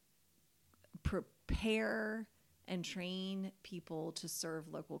prepare and train people to serve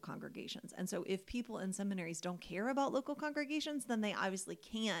local congregations. And so if people in seminaries don't care about local congregations, then they obviously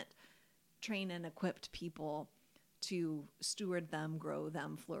can't train and equip people to steward them, grow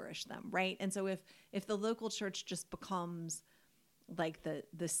them, flourish them, right? And so if the local church just becomes like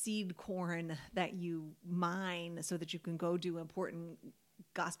the seed corn that you mine so that you can go do important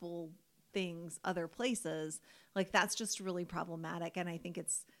gospel things other places, like, that's just really problematic. And I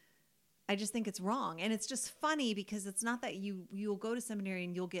just think it's wrong. And it's just funny because it's not that you'll go to seminary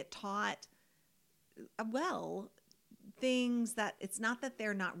and you'll get taught, things that, it's not that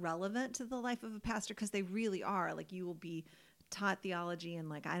they're not relevant to the life of a pastor, because they really are. Like, you will be taught theology, and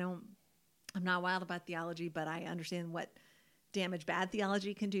like, I'm not wild about theology, but I understand what damage bad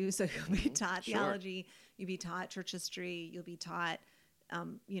theology can do. So you'll be taught theology, you'll be taught church history, you'll be taught,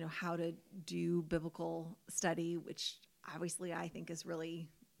 how to do biblical study, which obviously I think is really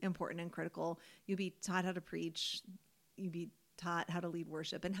important and critical. You'll be taught how to preach, you'll be taught how to lead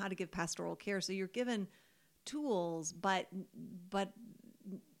worship and how to give pastoral care. So you're given tools, but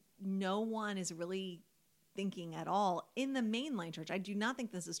no one is really thinking at all in the mainline church. I do not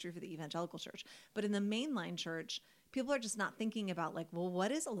think this is true for the evangelical church, but in the mainline church, people are just not thinking about, like, well,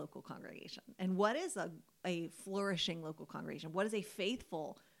 what is a local congregation, and what is a flourishing local congregation? What does a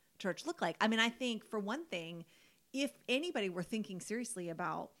faithful church look like? I mean, I think, for one thing, if anybody were thinking seriously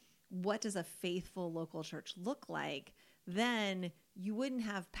about what does a faithful local church look like, then you wouldn't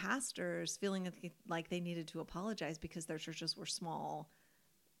have pastors feeling like they needed to apologize because their churches were small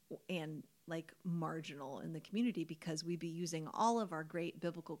and like marginal in the community, because we'd be using all of our great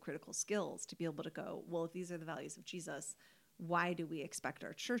biblical critical skills to be able to go, well, if these are the values of Jesus, why do we expect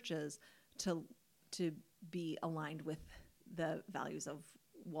our churches to be aligned with the values of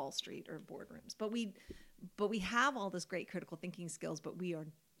Wall Street or boardrooms? But we have all this great critical thinking skills, but we are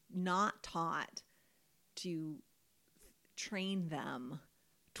not taught to train them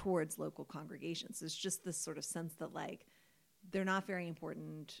towards local congregations. It's just this sort of sense that, like, they're not very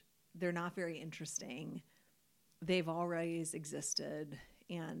important, they're not very interesting, they've always existed,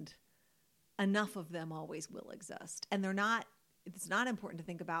 and enough of them always will exist. And it's not important to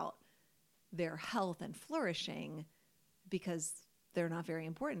think about their health and flourishing because they're not very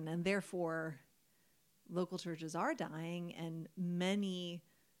important. And therefore, local churches are dying, and many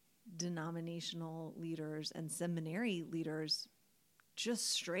denominational leaders and seminary leaders just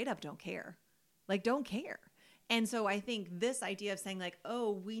straight up don't care. Like, don't care. And so I think this idea of saying like,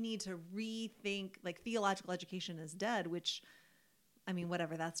 oh, we need to rethink, like, theological education is dead, which, I mean,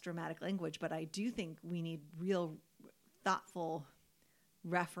 whatever, that's dramatic language, but I do think we need real thoughtful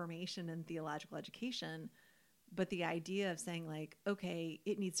reformation in theological education. But the idea of saying like, okay,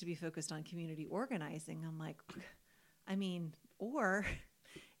 it needs to be focused on community organizing, I'm like, I mean, or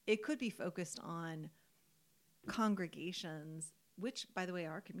it could be focused on congregations, which, by the way,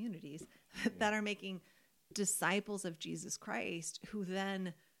 are communities that are making disciples of Jesus Christ, who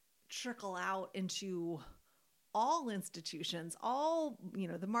then trickle out into all institutions, all,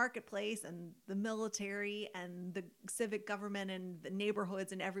 the marketplace and the military and the civic government and the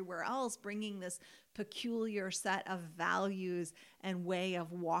neighborhoods and everywhere else, bringing this peculiar set of values and way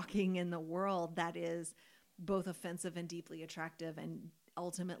of walking in the world that is both offensive and deeply attractive and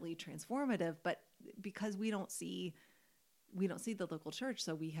ultimately transformative. But because we don't see the local church,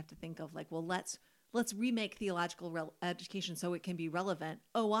 so we have to think of like, well, let's remake theological education so it can be relevant.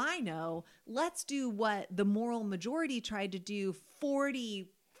 Oh, I know. Let's do what the moral majority tried to do 40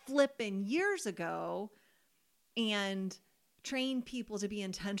 flipping years ago and train people to be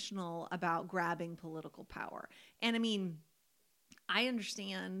intentional about grabbing political power. And I mean, I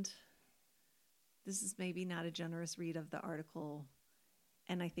understand this is maybe not a generous read of the article.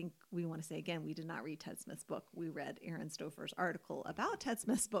 And I think we want to say again, we did not read Ted Smith's book. We read Aaron Stouffer's article about Ted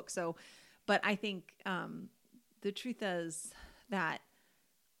Smith's book. But I think the truth is that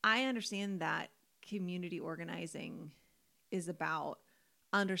I understand that community organizing is about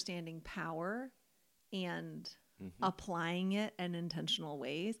understanding power and applying it in intentional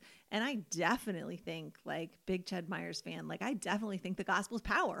ways. And I definitely think, like, big Ched Myers fan, like, I definitely think the gospel is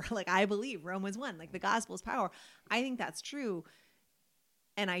power. Like, I believe Romans 1, like, the gospel is power. I think that's true.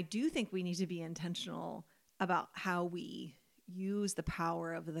 And I do think we need to be intentional about how we use the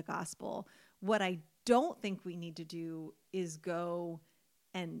power of the gospel. What I don't think we need to do is go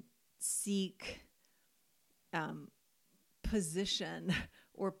and seek position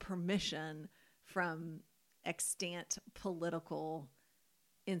or permission from extant political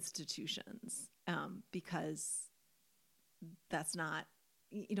institutions, because that's not,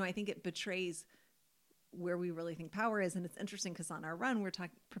 I think it betrays where we really think power is. And it's interesting because on our run, we're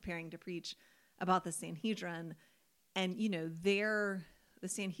preparing to preach about the Sanhedrin. And, the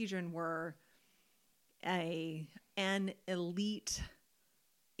Sanhedrin were an elite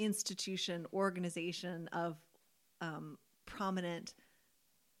institution, organization of prominent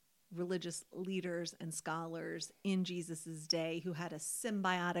religious leaders and scholars in Jesus's day who had a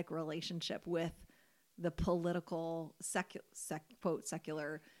symbiotic relationship with the political, quote,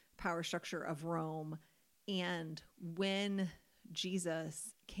 secular power structure of Rome. And when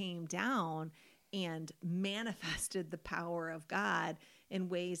Jesus came down and manifested the power of God in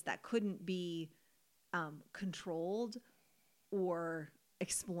ways that couldn't be controlled or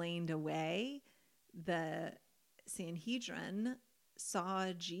explained away, the Sanhedrin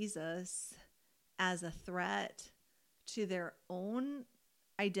saw Jesus as a threat to their own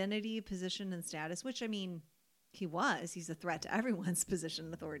identity, position, and status, which, I mean, he's a threat to everyone's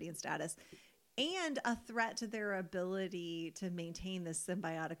position, authority, and status, and a threat to their ability to maintain this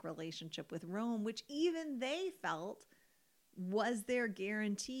symbiotic relationship with Rome, which even they felt was their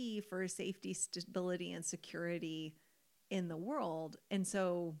guarantee for safety, stability, and security in the world. And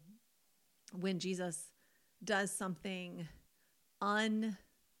so when Jesus does something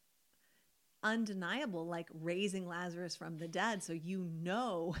undeniable, like raising Lazarus from the dead, so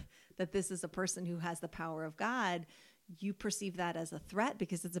that this is a person who has the power of God, you perceive that as a threat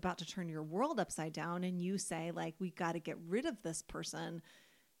because it's about to turn your world upside down. And you say, like, we got to get rid of this person.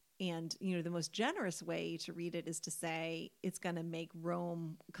 And, the most generous way to read it is to say it's going to make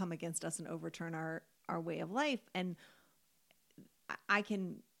Rome come against us and overturn our way of life. And I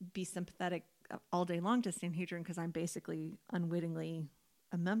can be sympathetic all day long to Sanhedrin because I'm basically unwittingly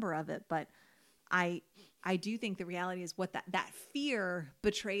a member of it. But I do think the reality is what that fear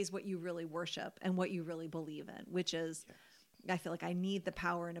betrays what you really worship and what you really believe in, which is, yes, I feel like I need the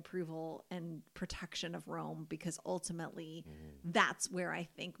power and approval and protection of Rome because ultimately that's where I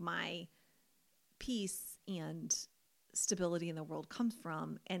think my peace and stability in the world comes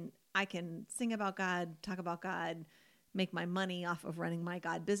from. And I can sing about God, talk about God, make my money off of running my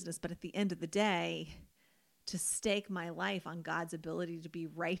God business. But at the end of the day, to stake my life on God's ability to be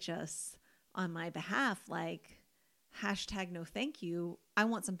righteous on my behalf, like #no thank you. I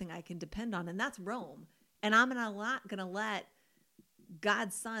want something I can depend on. And that's Rome. And I'm not going to let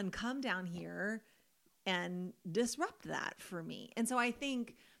God's son come down here and disrupt that for me. And so I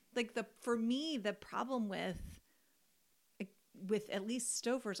think like for me, the problem with at least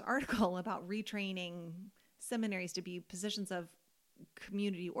Stouffer's article about retraining seminaries to be positions of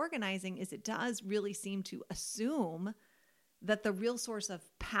community organizing is it does really seem to assume that the real source of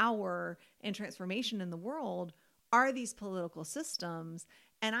power and transformation in the world are these political systems.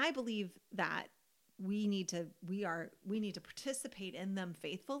 And I believe that we need to participate in them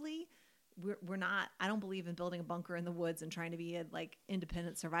faithfully. We're not, I don't believe in building a bunker in the woods and trying to be a like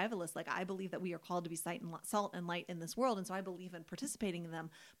independent survivalist. Like I believe that we are called to be salt and light in this world. And so I believe in participating in them,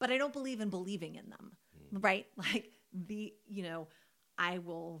 but I don't believe in believing in them, right? Like I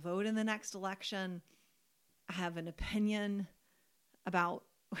will vote in the next election. I have an opinion about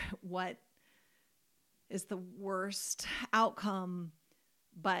what is the worst outcome,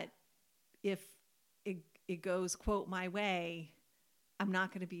 but if it goes, quote, my way, I'm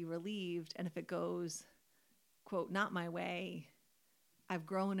not going to be relieved. And if it goes, quote, not my way, I've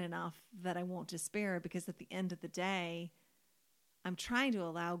grown enough that I won't despair, because at the end of the day, I'm trying to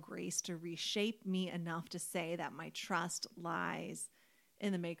allow grace to reshape me enough to say that my trust lies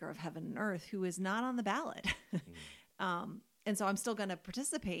in the maker of heaven and earth, who is not on the ballot. And so I'm still going to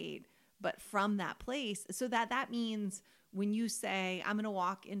participate, but from that place, so that means when you say, I'm going to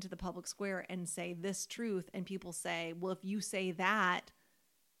walk into the public square and say this truth, and people say, well, if you say that,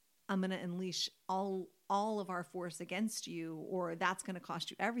 I'm going to unleash all of our force against you, or that's going to cost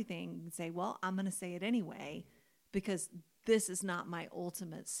you everything, and say, well, I'm going to say it anyway, because this is not my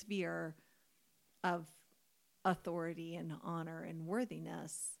ultimate sphere of authority and honor and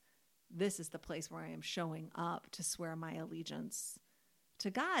worthiness. This is the place where I am showing up to swear my allegiance to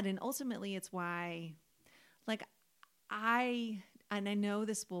God. And ultimately it's why, like, I know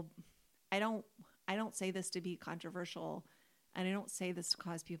this will, I don't say this to be controversial, and I don't say this to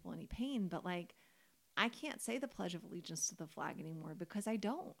cause people any pain, but like, I can't say the Pledge of Allegiance to the flag anymore because I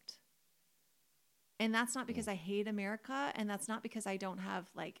don't. And that's not because I hate America, and that's not because I don't have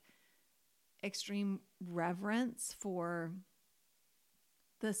like extreme reverence for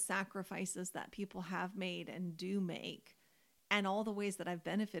the sacrifices that people have made and do make, and all the ways that I've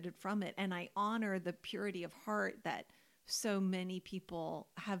benefited from it. And I honor the purity of heart that so many people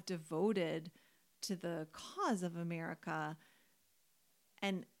have devoted to the cause of America.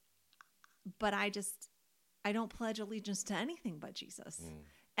 But I don't pledge allegiance to anything but Jesus.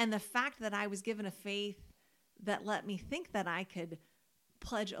 And the fact that I was given a faith that let me think that I could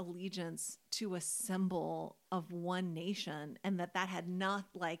pledge allegiance to a symbol of one nation, and that had not,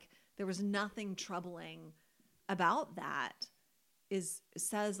 like, there was nothing troubling about that,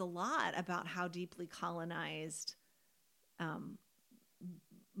 says a lot about how deeply colonized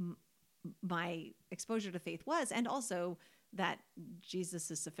my exposure to faith was, and also that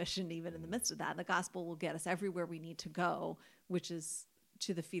Jesus is sufficient even in the midst of that. The gospel will get us everywhere we need to go, which is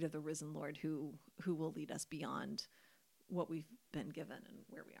to the feet of the risen Lord, who will lead us beyond what we've been given and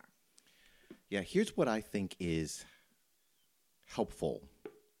where we are. Yeah, here's what I think is helpful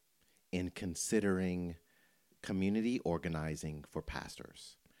in considering community organizing for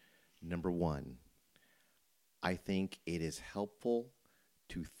pastors. Number one, I think it is helpful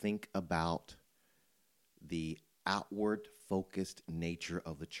to think about the outward focused nature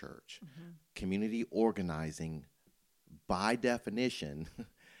of the church. Community organizing, by definition,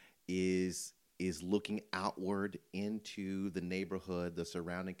 is looking outward into the neighborhood, the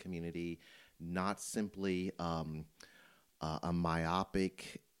surrounding community, not simply a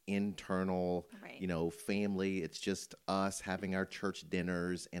myopic internal, family. It's just us having our church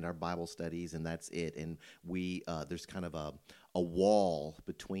dinners and our Bible studies, and that's it. And we there's kind of a wall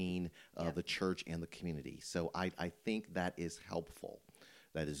between the church and the community. So I think that is helpful.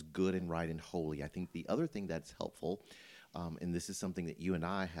 That is good and right and holy. I think the other thing that's helpful, and this is something that you and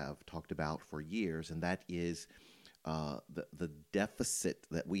I have talked about for years, and that is the deficit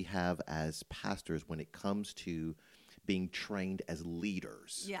that we have as pastors when it comes to being trained as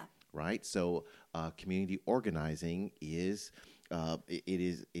leaders. Yeah. Right. So community organizing is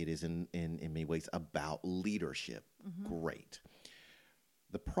in many ways about leadership. Great.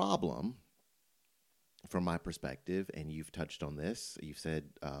 The problem, from my perspective, and you've touched on this, you've said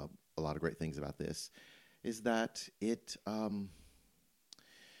a lot of great things about this, is that it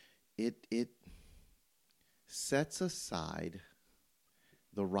sets aside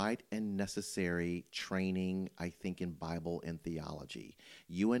the right and necessary training, I think, in Bible and theology.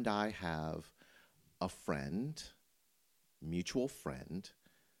 You and I have a friend, mutual friend,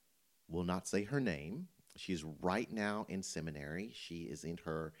 will not say her name. She's right now in seminary. She is in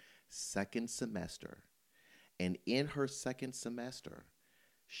her second semester. And in her second semester,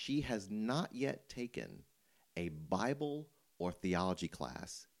 she has not yet taken a Bible or theology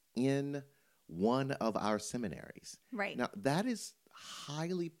class in one of our seminaries. Right. Now, that is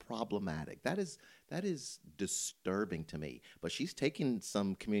highly problematic. That is disturbing to me. But she's taken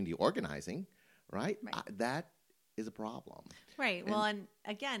some community organizing, right? That is a problem. Right. Well, and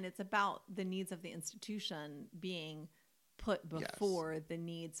again, it's about the needs of the institution being put before the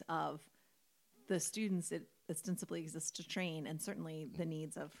needs of the students it ostensibly exists to train, and certainly the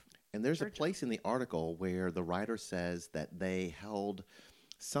needs of And there's churches. a place in the article where the writer says that they held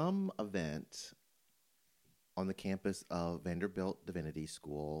some event on the campus of Vanderbilt Divinity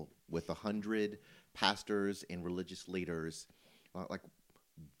School with 100 pastors and religious leaders. Like,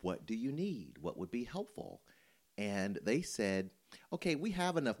 what do you need? What would be helpful? And they said, okay, we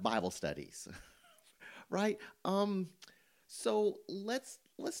have enough Bible studies, right? So let's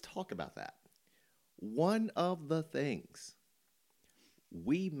talk about that. One of the things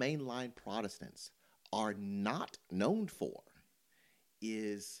we mainline Protestants are not known for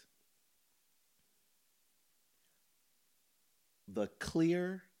is the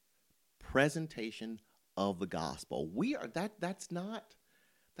clear presentation of the gospel. We are that's not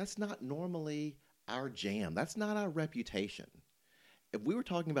normally our jam. That's not our reputation. If we were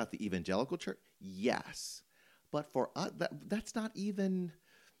talking about the evangelical church, yes. But for us, that's not even,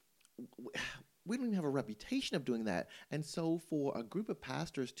 we don't even have a reputation of doing that. And so for a group of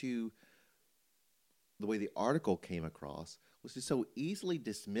pastors to, the way the article came across, was to so easily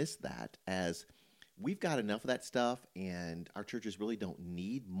dismiss that as we've got enough of that stuff and our churches really don't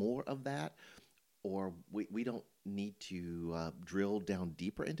need more of that, or we don't need to drill down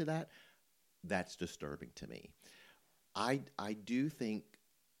deeper into that, that's disturbing to me. I do think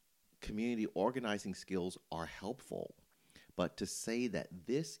community organizing skills are helpful, but to say that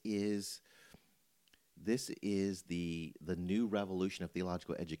this is the new revolution of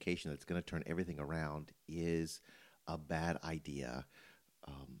theological education that's going to turn everything around is a bad idea.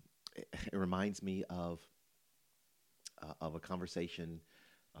 It reminds me of a conversation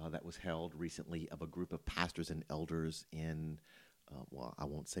that was held recently of a group of pastors and elders in, well, I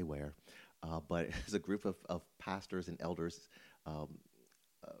won't say where, but it's a group of pastors and elders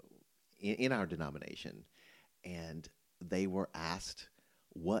in our denomination, and they were asked,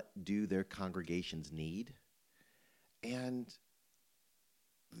 what do their congregations need? And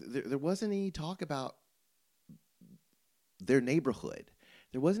there wasn't any talk about their neighborhood.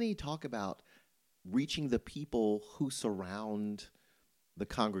 There wasn't any talk about reaching the people who surround the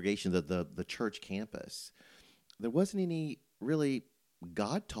congregation, the church campus. There wasn't any really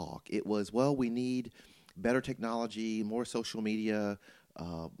God talk. It was, well, we need better technology, more social media,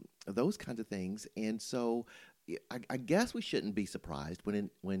 those kinds of things. And so I guess we shouldn't be surprised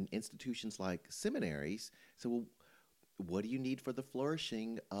when institutions like seminaries say, well, what do you need for the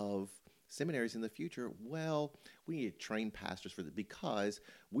flourishing of seminaries in the future? Well, we need to train pastors for that because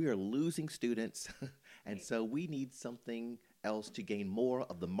we are losing students, and so we need something else to gain more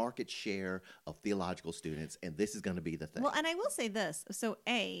of the market share of theological students, and this is going to be the thing. Well, and I will say this. So,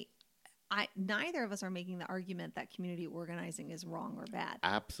 neither of us are making the argument that community organizing is wrong or bad.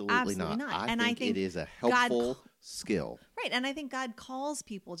 Absolutely not. I think it is a helpful skill. Right. And I think God calls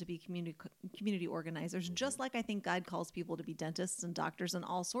people to be community organizers, just like I think God calls people to be dentists and doctors and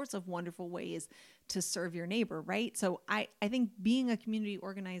all sorts of wonderful ways to serve your neighbor, right? So I think being a community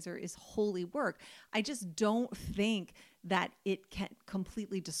organizer is holy work. I just don't think that it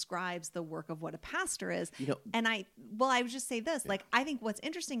completely describes the work of what a pastor is. And I would just say this, like, I think what's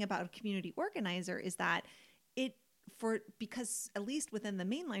interesting about a community organizer is that because at least within the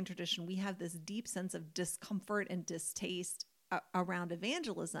mainline tradition, we have this deep sense of discomfort and distaste around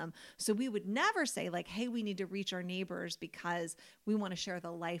evangelism. So we would never say like, hey, we need to reach our neighbors because we want to share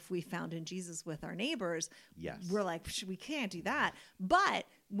the life we found in Jesus with our neighbors. Yes. We're like, we can't do that. But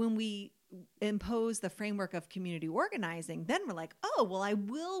when we impose the framework of community organizing, then we're like, oh, well, I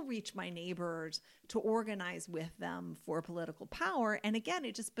will reach my neighbors to organize with them for political power. And again,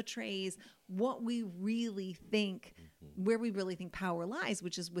 it just betrays what we really think, where we really think power lies,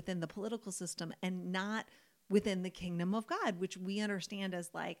 which is within the political system and not within the kingdom of God, which we understand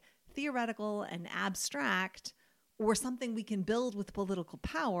as like theoretical and abstract, or something we can build with political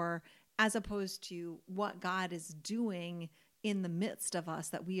power, as opposed to what God is doing in the midst of us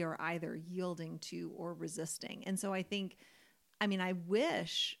that we are either yielding to or resisting. And so I think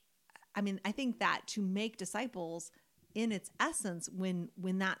that to make disciples in its essence, when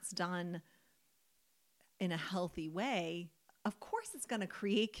that's done in a healthy way, of course it's going to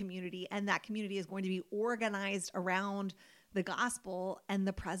create community, and that community is going to be organized around the gospel and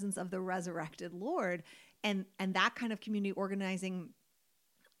the presence of the resurrected Lord. And that kind of community organizing,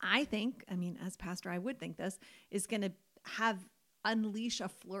 I think, I mean, as pastor, I would think this is going to unleash a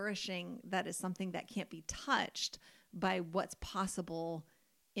flourishing that is something that can't be touched by what's possible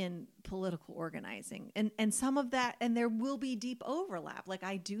in political organizing. And some of that, and there will be deep overlap. Like,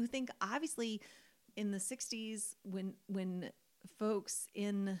 I do think, obviously, in the 60s, when folks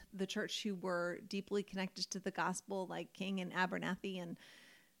in the church who were deeply connected to the gospel, like King and Abernathy, and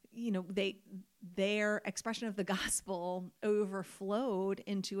their expression of the gospel overflowed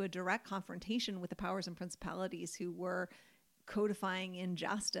into a direct confrontation with the powers and principalities who were codifying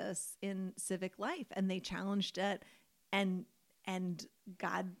injustice in civic life, and they challenged it, and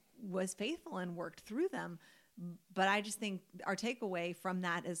God was faithful and worked through them. But I just think our takeaway from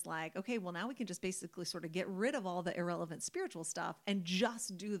that is like, okay, well, now we can just basically sort of get rid of all the irrelevant spiritual stuff and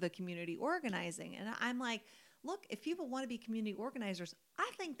just do the community organizing. And I'm like, look, if people want to be community organizers,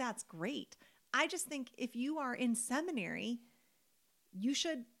 I think that's great. I just think if you are in seminary, you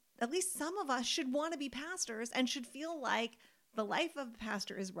should, at least some of us should want to be pastors and should feel like the life of a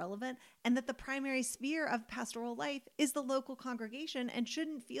pastor is relevant, and that the primary sphere of pastoral life is the local congregation, and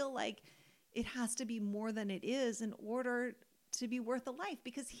shouldn't feel like it has to be more than it is in order to be worth a life.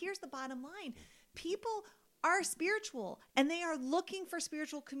 Because here's the bottom line. People are spiritual, and they are looking for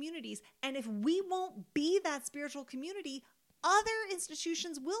spiritual communities. And if we won't be that spiritual community, other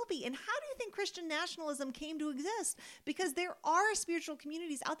institutions will be. And how do you think Christian nationalism came to exist? Because there are spiritual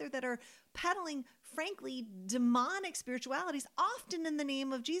communities out there that are peddling, frankly, demonic spiritualities, often in the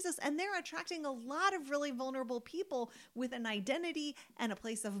name of Jesus. And they're attracting a lot of really vulnerable people with an identity and a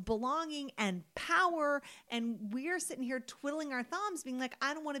place of belonging and power. And we're sitting here twiddling our thumbs, being like,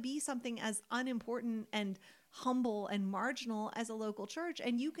 I don't want to be something as unimportant and humble and marginal as a local church.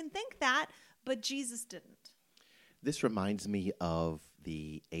 And you can think that, but Jesus didn't. This reminds me of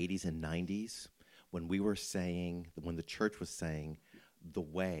the 80s and 90s when the church was saying the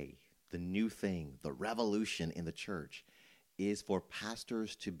way, the new thing, the revolution in the church is for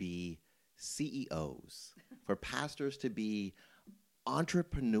pastors to be CEOs, for pastors to be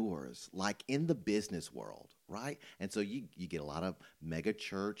entrepreneurs, like in the business world, right? And so you get a lot of mega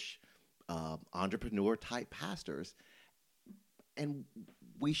church entrepreneur type pastors. And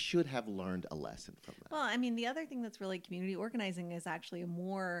we should have learned a lesson from that. Well, I mean, the other thing that's really community organizing is actually a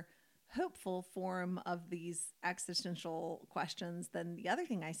more hopeful form of these existential questions than the other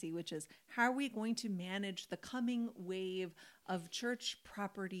thing I see, which is how are we going to manage the coming wave of church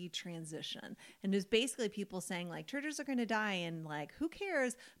property transition? And there's basically people saying like churches are going to die and like, who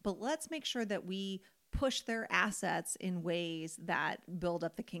cares? But let's make sure that we push their assets in ways that build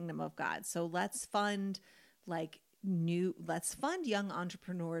up the kingdom of God. So let's fund young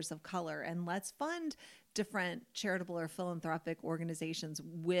entrepreneurs of color, and let's fund different charitable or philanthropic organizations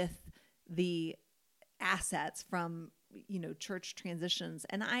with the assets from, church transitions.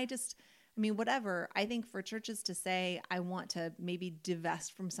 And whatever, I think for churches to say, I want to maybe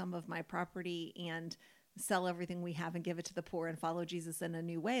divest from some of my property and sell everything we have and give it to the poor and follow Jesus in a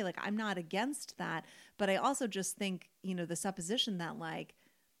new way. Like, I'm not against that, but I also just think, the supposition that like,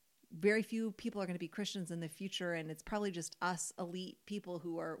 very few people are going to be Christians in the future, and it's probably just us elite people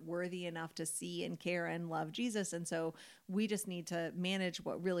who are worthy enough to see and care and love Jesus. And so we just need to manage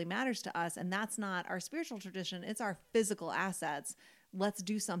what really matters to us, and that's not our spiritual tradition, it's our physical assets. Let's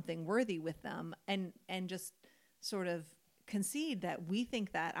do something worthy with them, and just sort of concede that we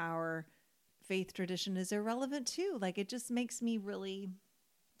think that our faith tradition is irrelevant too. Like, it just makes me really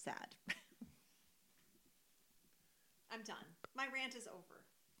sad. I'm done. My rant is over.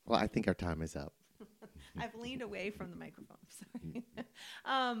 Well, I think our time is up. I've leaned away from the microphone. Sorry.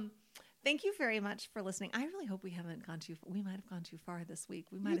 Thank you very much for listening. I really hope we haven't gone too far. We might have gone too far this week.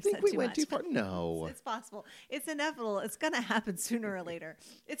 We might have said too much. Too far? No. It's possible. It's inevitable. It's going to happen sooner or later.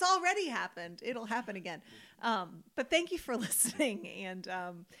 It's already happened. It'll happen again. But thank you for listening. And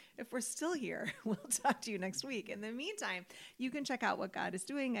if we're still here, we'll talk to you next week. In the meantime, you can check out what God is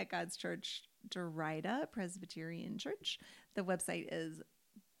doing at God's Church, Derita Presbyterian Church. The website is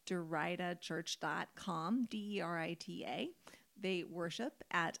deritachurch.com, DERITA. They worship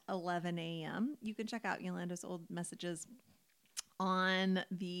at 11 a.m. You can check out Eulando's old messages on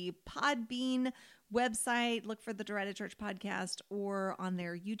the Podbean website. Look for the Derita Church podcast, or on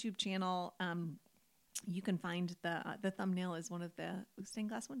their YouTube channel. You can find the thumbnail is one of the stained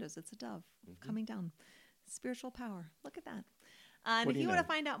glass windows. It's a dove coming down. Spiritual power. Look at that. And if you want to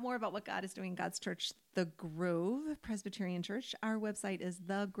find out more about what God is doing in God's Church, the Grove Presbyterian Church, our website is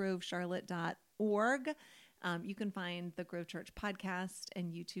thegrovecharlotte.org. You can find the Grove Church podcast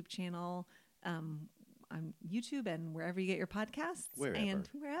and YouTube channel on YouTube and wherever you get your podcasts.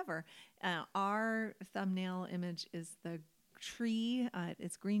 Wherever. Our thumbnail image is the tree.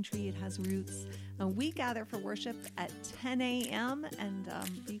 It's green tree. It has roots. We gather for worship at 10 a.m. and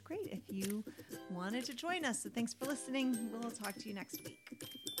it'd be great if you wanted to join us. So thanks for listening. We'll talk to you next week.